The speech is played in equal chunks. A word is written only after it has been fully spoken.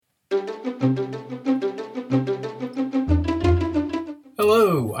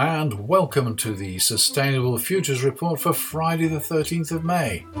Hello and welcome to the Sustainable Futures Report for Friday the 13th of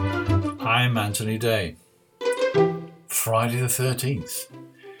May. I'm Anthony Day. Friday the 13th.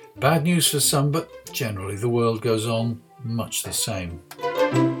 Bad news for some, but generally the world goes on much the same.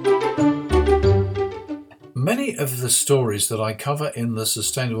 Many of the stories that I cover in the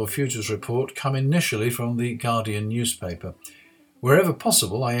Sustainable Futures Report come initially from the Guardian newspaper. Wherever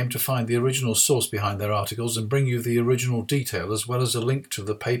possible, I aim to find the original source behind their articles and bring you the original detail, as well as a link to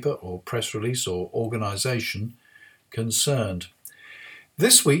the paper or press release or organisation concerned.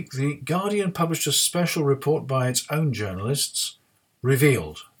 This week, the Guardian published a special report by its own journalists,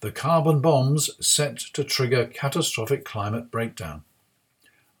 revealed the carbon bombs set to trigger catastrophic climate breakdown.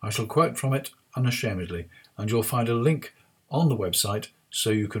 I shall quote from it unashamedly, and you'll find a link on the website so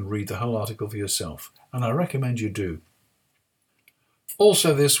you can read the whole article for yourself, and I recommend you do.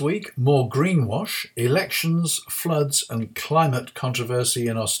 Also this week, more greenwash, elections, floods and climate controversy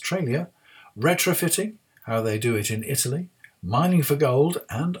in Australia, retrofitting, how they do it in Italy, mining for gold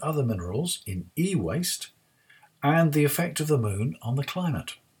and other minerals in e-waste, and the effect of the moon on the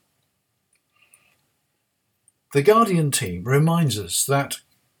climate. The Guardian team reminds us that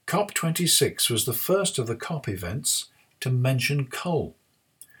COP26 was the first of the COP events to mention coal.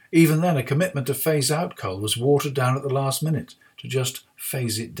 Even then, a commitment to phase out coal was watered down at the last minute to just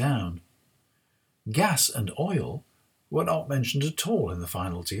phase it down. Gas and oil were not mentioned at all in the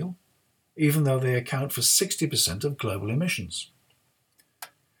final deal, even though they account for 60% of global emissions.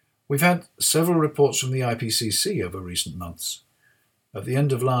 We've had several reports from the IPCC over recent months. At the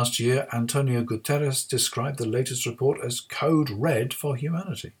end of last year, Antonio Guterres described the latest report as code red for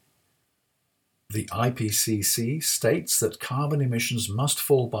humanity. The IPCC states that carbon emissions must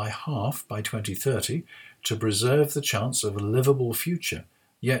fall by half by 2030 to preserve the chance of a livable future,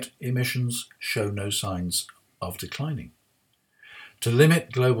 yet emissions show no signs of declining. To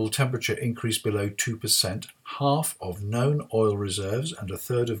limit global temperature increase below 2%, half of known oil reserves and a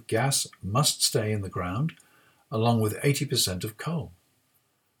third of gas must stay in the ground, along with 80% of coal.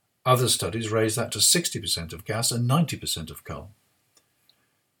 Other studies raise that to 60% of gas and 90% of coal.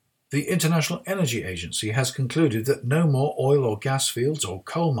 The International Energy Agency has concluded that no more oil or gas fields or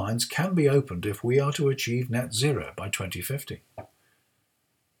coal mines can be opened if we are to achieve net zero by 2050.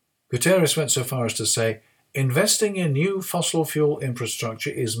 Guterres went so far as to say, investing in new fossil fuel infrastructure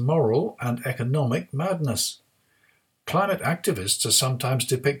is moral and economic madness. Climate activists are sometimes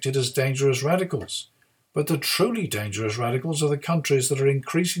depicted as dangerous radicals, but the truly dangerous radicals are the countries that are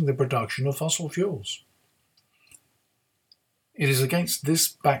increasing the production of fossil fuels. It is against this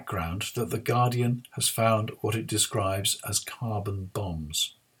background that The Guardian has found what it describes as carbon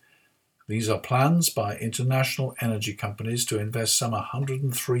bombs. These are plans by international energy companies to invest some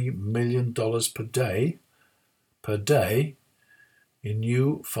 $103 million per day in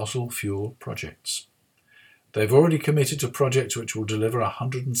new fossil fuel projects. They've already committed to projects which will deliver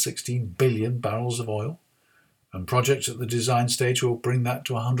 116 billion barrels of oil, and projects at the design stage will bring that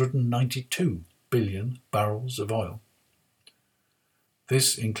to 192 billion barrels of oil.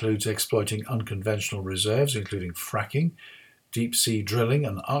 This includes exploiting unconventional reserves, including fracking, deep-sea drilling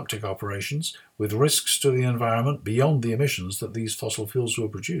and Arctic operations, with risks to the environment beyond the emissions that these fossil fuels will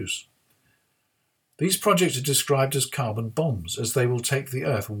produce. These projects are described as carbon bombs, as they will take the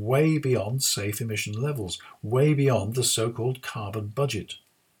Earth way beyond safe emission levels, way beyond the so-called carbon budget.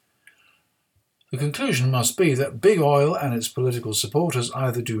 The conclusion must be that big oil and its political supporters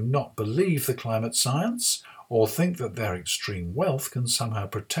either do not believe the climate science or think that their extreme wealth can somehow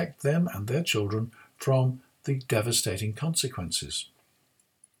protect them and their children from the devastating consequences.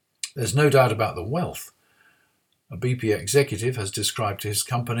 There's no doubt about the wealth. A BP executive has described his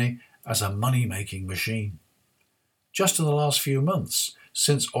company as a money-making machine. Just in the last few months,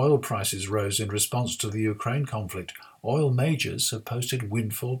 since oil prices rose in response to the Ukraine conflict, oil majors have posted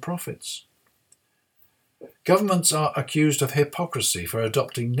windfall profits. Governments are accused of hypocrisy for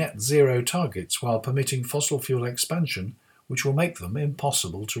adopting net zero targets while permitting fossil fuel expansion, which will make them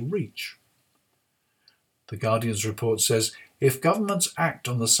impossible to reach. The Guardian's report says, if governments act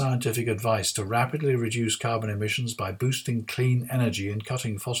on the scientific advice to rapidly reduce carbon emissions by boosting clean energy and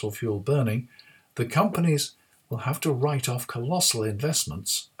cutting fossil fuel burning, the companies will have to write off colossal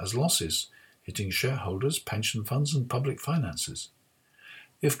investments as losses, hitting shareholders, pension funds and public finances.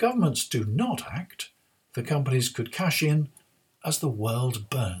 If governments do not act, the companies could cash in as the world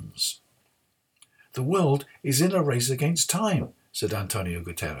burns. The world is in a race against time, said Antonio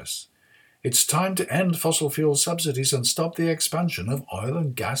Guterres. It's time to end fossil fuel subsidies and stop the expansion of oil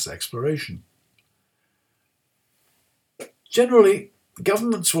and gas exploration. Generally,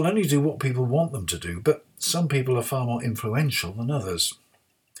 Governments will only do what people want them to do, but some people are far more influential than others.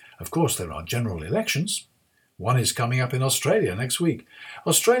 Of course, there are general elections. One is coming up in Australia next week.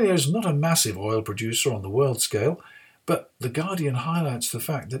 Australia is not a massive oil producer on the world scale, but The Guardian highlights the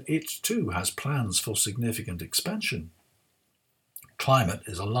fact that it too has plans for significant expansion. Climate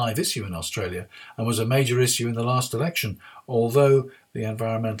is a live issue in Australia and was a major issue in the last election, although the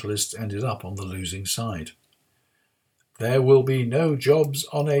environmentalists ended up on the losing side. There will be no jobs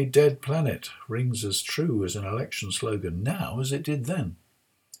on a dead planet rings as true as an election slogan now as it did then.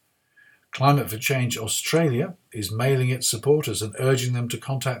 Climate for Change Australia is mailing its supporters and urging them to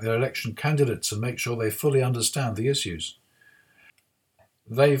contact their election candidates and make sure they fully understand the issues.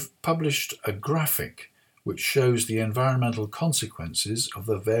 They've published a graphic which shows the environmental consequences of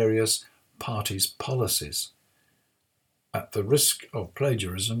the various parties' policies. At the risk of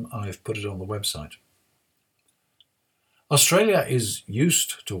plagiarism, I've put it on the website. Australia is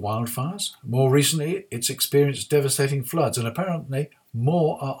used to wildfires. More recently, it's experienced devastating floods, and apparently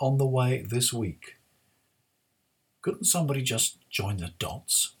more are on the way this week. Couldn't somebody just join the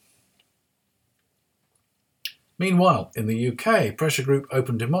dots? Meanwhile, in the UK, pressure group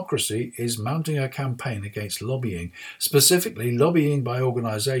Open Democracy is mounting a campaign against lobbying, specifically lobbying by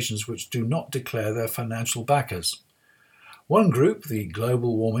organisations which do not declare their financial backers. One group, the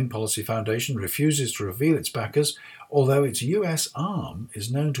Global Warming Policy Foundation, refuses to reveal its backers, although its US arm is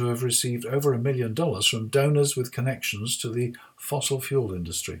known to have received over $1 million from donors with connections to the fossil fuel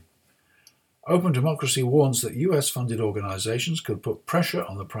industry. Open Democracy warns that US-funded organisations could put pressure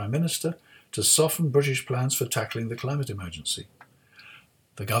on the Prime Minister to soften British plans for tackling the climate emergency.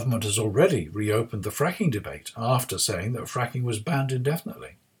 The government has already reopened the fracking debate after saying that fracking was banned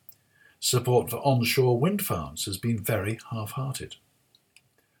indefinitely. Support for onshore wind farms has been very half-hearted.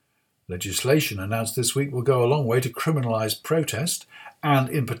 Legislation announced this week will go a long way to criminalise protest and,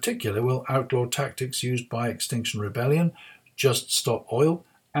 in particular, will outlaw tactics used by Extinction Rebellion, Just Stop Oil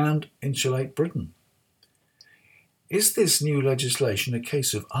and Insulate Britain. Is this new legislation a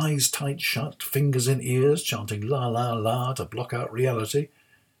case of eyes tight shut, fingers in ears, chanting la la la to block out reality,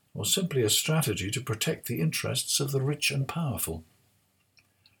 or simply a strategy to protect the interests of the rich and powerful?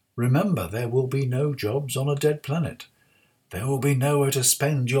 Remember, there will be no jobs on a dead planet. There will be nowhere to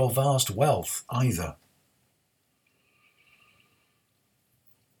spend your vast wealth either.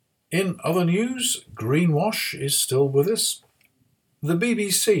 In other news, greenwash is still with us. The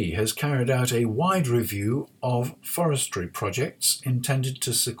BBC has carried out a wide review of forestry projects intended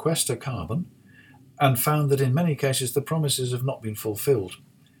to sequester carbon and found that in many cases the promises have not been fulfilled.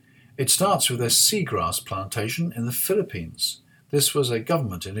 It starts with a seagrass plantation in the Philippines. This was a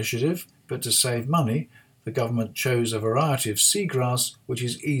government initiative, but to save money, the government chose a variety of seagrass which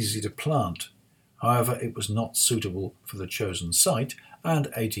is easy to plant. However, it was not suitable for the chosen site, and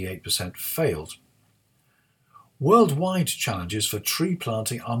 88% failed. Worldwide challenges for tree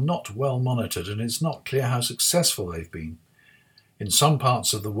planting are not well monitored, and it's not clear how successful they've been. In some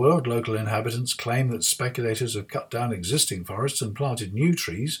parts of the world, local inhabitants claim that speculators have cut down existing forests and planted new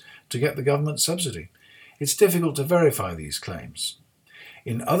trees to get the government subsidy. It's difficult to verify these claims.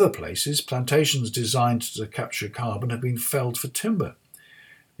 In other places, plantations designed to capture carbon have been felled for timber.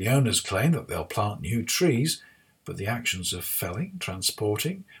 The owners claim that they'll plant new trees, but the actions of felling,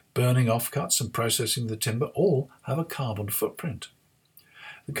 transporting, burning offcuts and processing the timber all have a carbon footprint.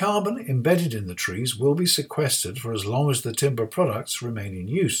 The carbon embedded in the trees will be sequestered for as long as the timber products remain in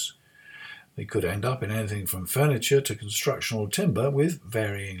use. They could end up in anything from furniture to constructional timber with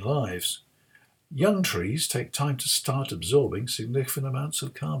varying lives. Young trees take time to start absorbing significant amounts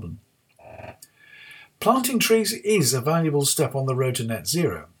of carbon. Planting trees is a valuable step on the road to net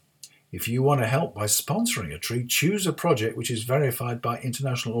zero. If you want to help by sponsoring a tree, choose a project which is verified by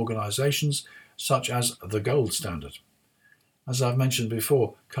international organisations such as the Gold Standard. As I've mentioned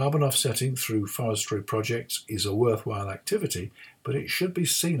before, carbon offsetting through forestry projects is a worthwhile activity, but it should be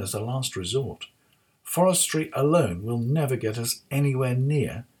seen as a last resort. Forestry alone will never get us anywhere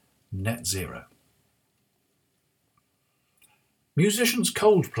near net zero. Musicians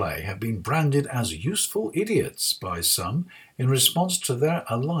Coldplay have been branded as useful idiots by some in response to their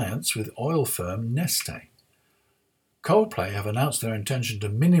alliance with oil firm Neste. Coldplay have announced their intention to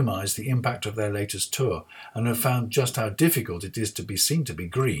minimise the impact of their latest tour and have found just how difficult it is to be seen to be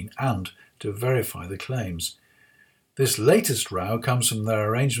green and to verify the claims. This latest row comes from their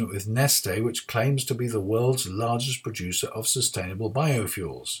arrangement with Neste, which claims to be the world's largest producer of sustainable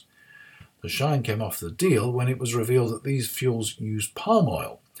biofuels. The shine came off the deal when it was revealed that these fuels use palm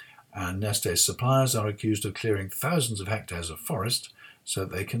oil, and Neste's suppliers are accused of clearing thousands of hectares of forest so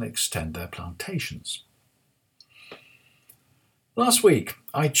that they can extend their plantations. Last week,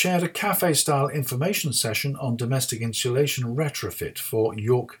 I chaired a cafe-style information session on domestic insulation retrofit for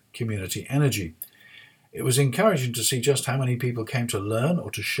York Community Energy. It was encouraging to see just how many people came to learn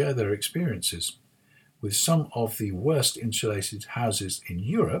or to share their experiences. With some of the worst insulated houses in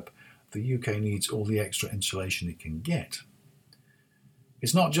Europe, the UK needs all the extra insulation it can get.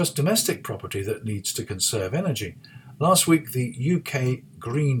 It's not just domestic property that needs to conserve energy. Last week, the UK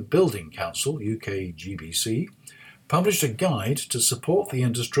Green Building Council, UKGBC, published a guide to support the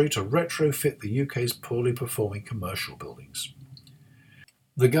industry to retrofit the UK's poorly performing commercial buildings.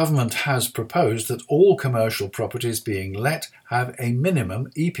 The government has proposed that all commercial properties being let have a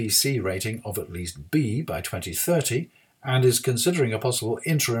minimum EPC rating of at least B by 2030 and is considering a possible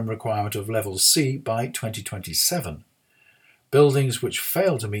interim requirement of level C by 2027. Buildings which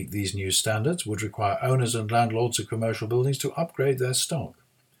fail to meet these new standards would require owners and landlords of commercial buildings to upgrade their stock.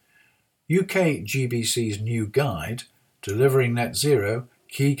 UKGBC's new guide, Delivering Net Zero,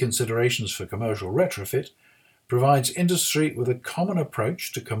 Key Considerations for Commercial Retrofit, provides industry with a common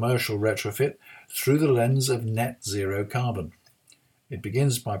approach to commercial retrofit through the lens of net zero carbon. It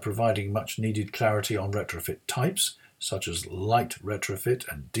begins by providing much needed clarity on retrofit types, such as light retrofit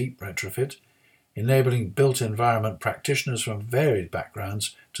and deep retrofit, enabling built environment practitioners from varied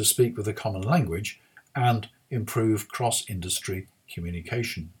backgrounds to speak with a common language and improve cross-industry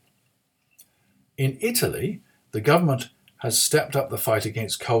communication. In Italy, the government has stepped up the fight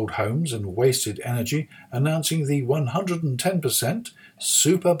against cold homes and wasted energy, announcing the 110%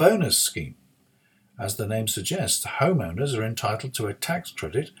 super bonus scheme. As the name suggests, homeowners are entitled to a tax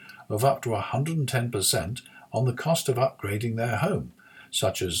credit of up to 110% on the cost of upgrading their home,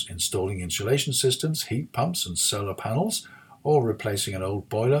 such as installing insulation systems, heat pumps and solar panels, or replacing an old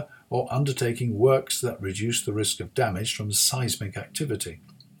boiler, or undertaking works that reduce the risk of damage from seismic activity.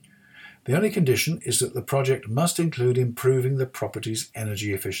 The only condition is that the project must include improving the property's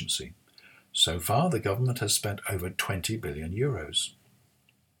energy efficiency. So far, the government has spent over €20 billion.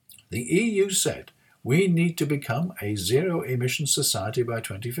 The EU said we need to become a zero-emission society by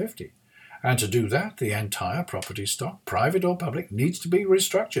 2050. And to do that, the entire property stock, private or public, needs to be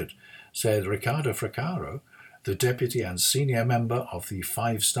restructured, said Riccardo Fraccaro, the deputy and senior member of the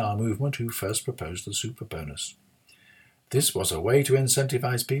Five Star Movement who first proposed the super bonus. This was a way to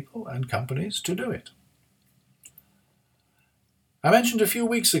incentivize people and companies to do it. I mentioned a few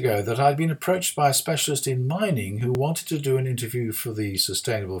weeks ago that I'd been approached by a specialist in mining who wanted to do an interview for the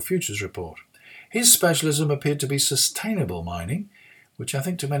Sustainable Futures Report. His specialism appeared to be sustainable mining, which I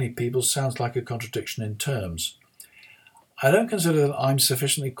think to many people sounds like a contradiction in terms. I don't consider that I'm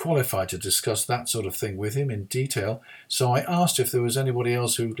sufficiently qualified to discuss that sort of thing with him in detail, so I asked if there was anybody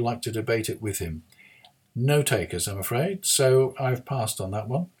else who'd like to debate it with him. No takers, I'm afraid, so I've passed on that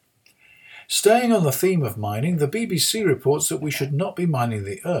one. Staying on the theme of mining, the BBC reports that we should not be mining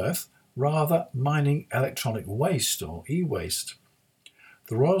the earth, rather mining electronic waste or e-waste.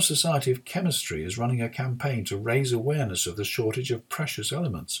 The Royal Society of Chemistry is running a campaign to raise awareness of the shortage of precious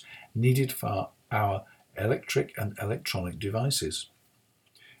elements needed for our electric and electronic devices.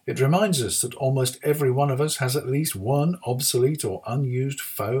 It reminds us that almost every one of us has at least one obsolete or unused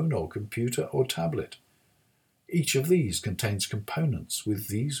phone or computer or tablet. Each of these contains components with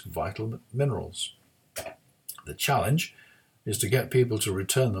these vital minerals. The challenge is to get people to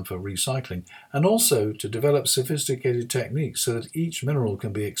return them for recycling and also to develop sophisticated techniques so that each mineral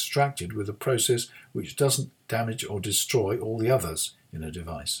can be extracted with a process which doesn't damage or destroy all the others in a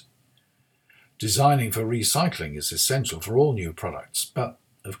device. Designing for recycling is essential for all new products, but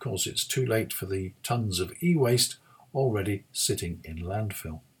of course it's too late for the tons of e-waste already sitting in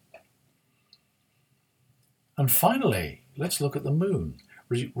landfill. And finally, let's look at the moon.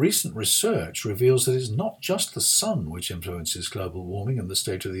 Recent research reveals that it's not just the sun which influences global warming and the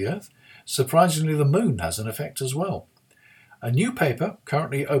state of the Earth. Surprisingly, the moon has an effect as well. A new paper,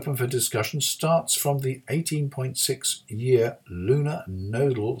 currently open for discussion, starts from the 18.6-year lunar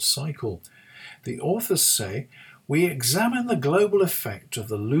nodal cycle. The authors say, we examine the global effect of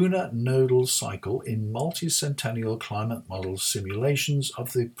the lunar nodal cycle in multi-centennial climate model simulations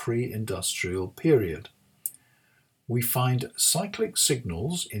of the pre-industrial period. We find cyclic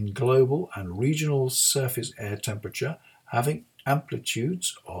signals in global and regional surface air temperature having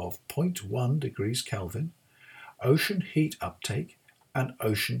amplitudes of 0.1 degrees Kelvin, ocean heat uptake, and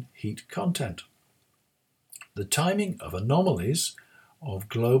ocean heat content. The timing of anomalies of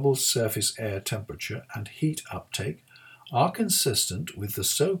global surface air temperature and heat uptake are consistent with the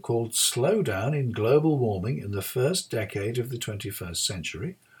so-called slowdown in global warming in the first decade of the 21st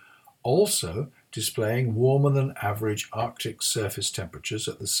century, also displaying warmer than average Arctic surface temperatures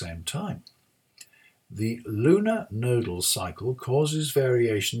at the same time. The lunar nodal cycle causes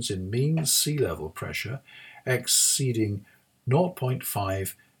variations in mean sea level pressure exceeding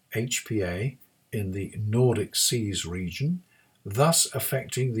 0.5 HPA in the Nordic Seas region, thus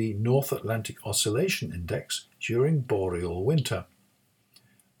affecting the North Atlantic Oscillation Index during boreal winter.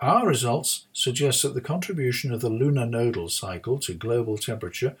 Our results suggest that the contribution of the lunar nodal cycle to global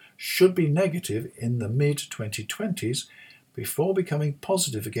temperature should be negative in the mid-2020s before becoming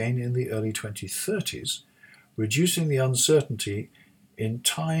positive again in the early 2030s, reducing the uncertainty in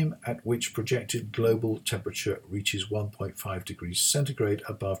time at which projected global temperature reaches 1.5 degrees centigrade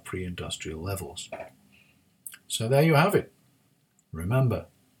above pre-industrial levels. So there you have it. Remember,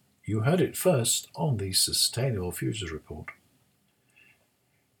 you heard it first on the Sustainable Futures Report.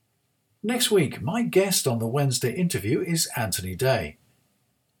 Next week, my guest on the Wednesday interview is Anthony Day.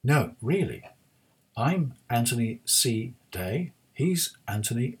 No, really. I'm Anthony C. Day. He's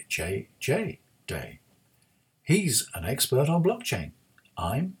Anthony J. Day. He's an expert on blockchain.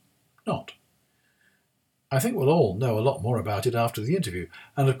 I'm not. I think we'll all know a lot more about it after the interview,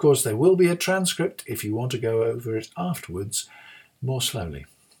 and of course there will be a transcript if you want to go over it afterwards more slowly.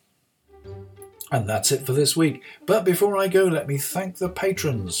 And that's it for this week. But before I go, let me thank the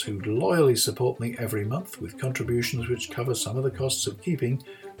patrons who loyally support me every month with contributions which cover some of the costs of keeping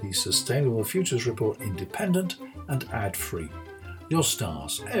the Sustainable Futures Report independent and ad-free. Your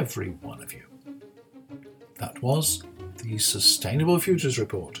stars, every one of you. That was the Sustainable Futures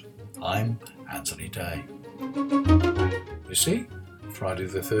Report. I'm Anthony Day. You see, Friday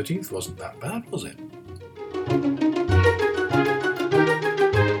the 13th wasn't that bad, was it?